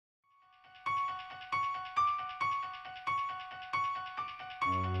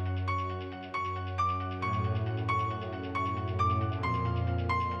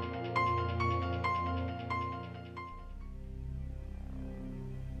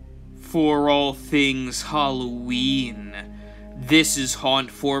For all things Halloween, this is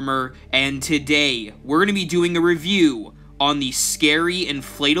Haunt-Former, and today we're going to be doing a review on the scary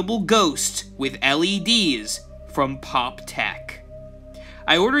inflatable ghost with LEDs from Pop Tech.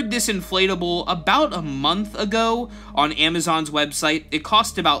 I ordered this inflatable about a month ago on Amazon's website. It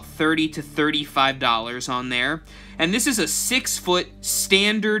cost about $30 to $35 on there. And this is a 6-foot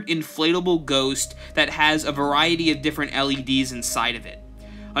standard inflatable ghost that has a variety of different LEDs inside of it.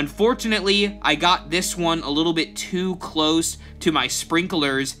 Unfortunately, I got this one a little bit too close to my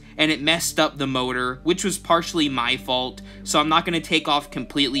sprinklers and it messed up the motor, which was partially my fault, so I'm not going to take off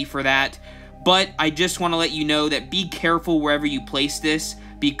completely for that. But I just want to let you know that be careful wherever you place this,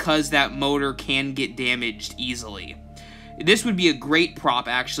 because that motor can get damaged easily. This would be a great prop,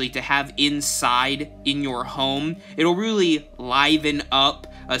 actually, to have inside in your home. It'll really liven up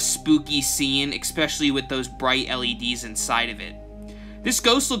a spooky scene, especially with those bright LEDs inside of it. This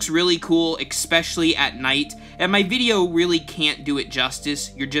ghost looks really cool, especially at night, and my video really can't do it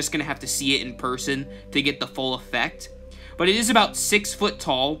justice. You're just going to have to see it in person to get the full effect. But it is about 6 foot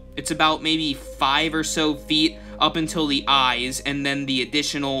tall. It's about maybe 5 or so feet up until the eyes, and then the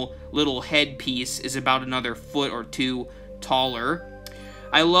additional little headpiece is about another foot or 2 taller.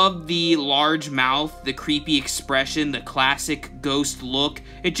 I love the large mouth, the creepy expression, the classic ghost look.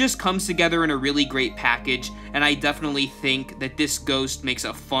 It just comes together in a really great package, and I definitely think that this ghost makes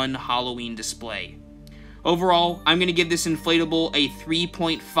a fun Halloween display. Overall, I'm going to give this inflatable a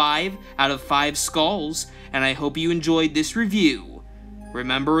 3.5 out of 5 skulls, and I hope you enjoyed this review.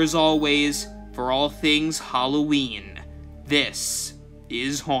 Remember, as always, for all things Halloween, this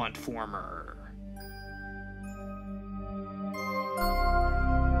is Haunt-Former.